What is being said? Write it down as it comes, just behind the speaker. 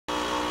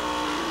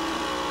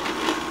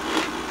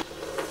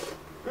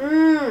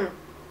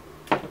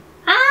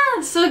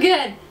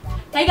good.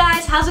 Hey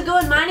guys, how's it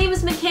going? My name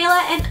is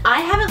Micaela and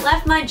I haven't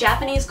left my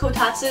Japanese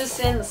kotatsu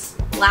since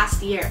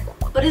last year.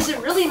 But is it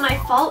really my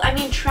fault? I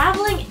mean,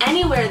 traveling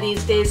anywhere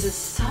these days is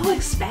so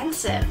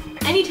expensive.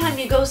 Anytime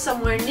you go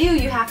somewhere new,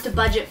 you have to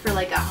budget for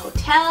like a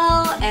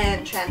hotel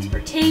and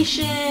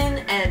transportation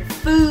and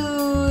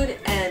food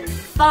and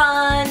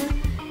fun,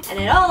 and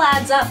it all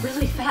adds up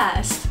really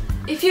fast.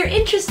 If you're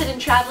interested in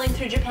traveling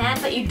through Japan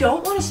but you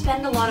don't want to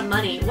spend a lot of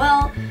money,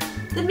 well,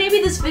 then maybe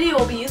this video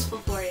will be useful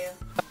for you.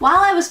 While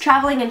I was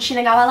traveling in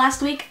Shinagawa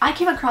last week, I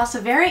came across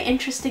a very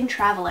interesting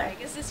traveler.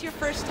 Is this your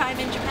first time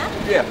in Japan?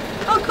 Yeah.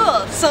 Oh,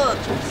 cool. So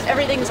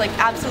everything's like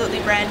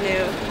absolutely brand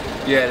new.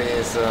 Yeah, it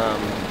is.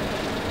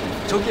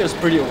 Tokyo is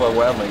pretty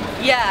overwhelming.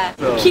 Yeah.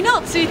 昨日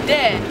着い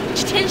て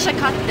自転車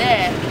買っ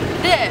て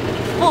で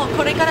もう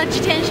これから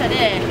自転車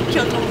で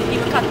京都に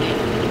向かって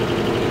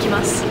行き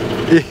ます。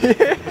で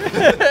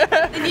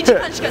2時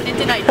間しか寝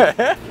てない。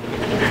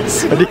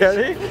すごい。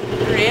Really?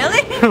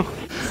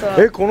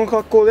 Really? この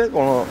格好で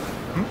この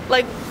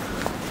Like,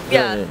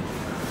 yeah.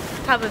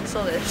 多分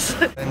そうです。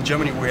In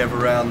Germany we have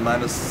around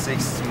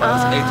 -6,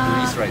 -8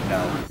 degrees right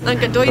now. なん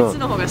かドイツ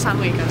の方が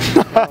寒いか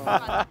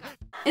ら。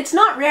It's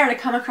not rare to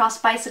come across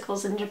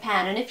bicycles in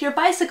Japan, and if you're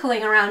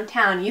bicycling around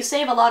town, you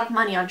save a lot of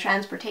money on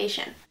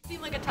transportation. You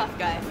seem like a tough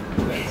guy.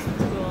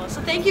 Cool.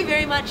 So thank you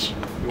very much.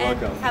 You're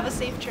and welcome. Have a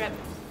safe trip.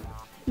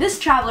 This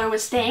traveler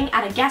was staying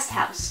at a guest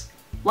house.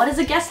 What is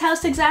a guest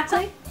house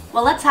exactly?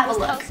 Well, let's have a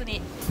look. ハウス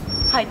に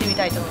入ってみ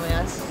たいと思い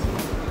ます。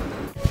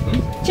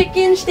チェック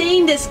インしていい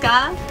んです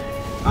か？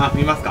あ、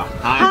見ますか？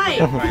は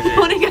い。お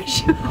願い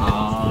します。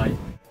はい。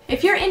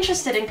If you're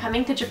interested in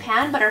coming to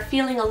Japan but are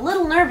feeling a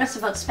little nervous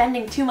about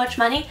spending too much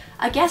money,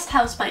 a guest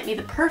house might be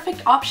the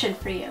perfect option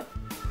for you.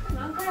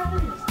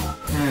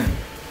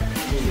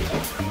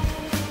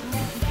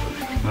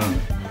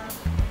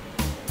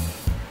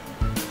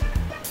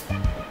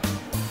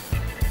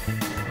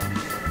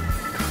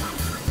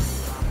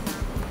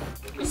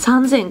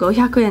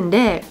 3500円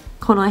で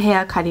この部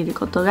屋借りる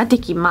ことがで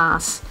きま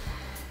す。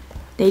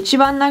で、一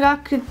番長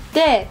く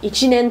て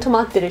1年泊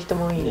まってる人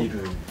もい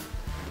る。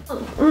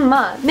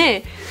まあ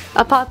ね、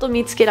アパート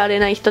見つけられ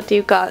ない人ってい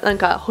うか、なん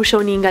か保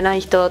証人がな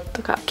い人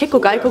とか、結構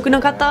外国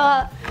の方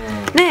は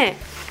ね、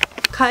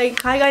海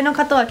外の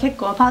方は結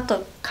構アパー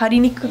ト借り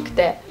にくく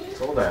て、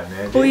そうだよ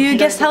ね。こういう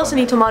ゲストハウス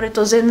に泊まる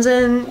と全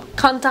然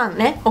簡単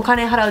ね、お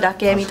金払うだ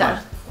けみたい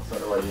な。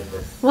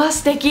わあ、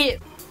素敵。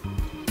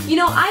You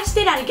know, I've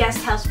stayed at a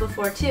guest house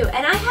before too,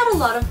 and I had a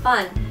lot of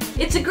fun.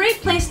 It's a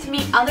great place to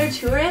meet other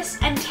tourists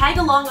and tag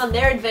along on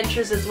their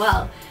adventures as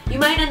well. You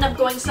might end up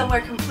going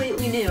somewhere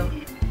completely new.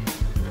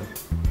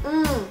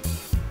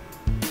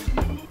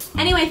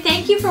 Anyway,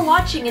 thank you for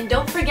watching, and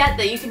don't forget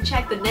that you can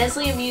check the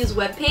Nestle Amuse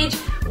webpage.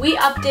 We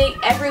update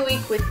every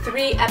week with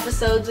 3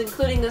 episodes,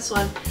 including this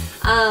one.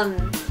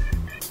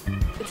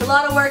 It's a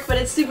lot of work, but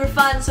it's super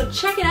fun, so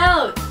check it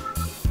out!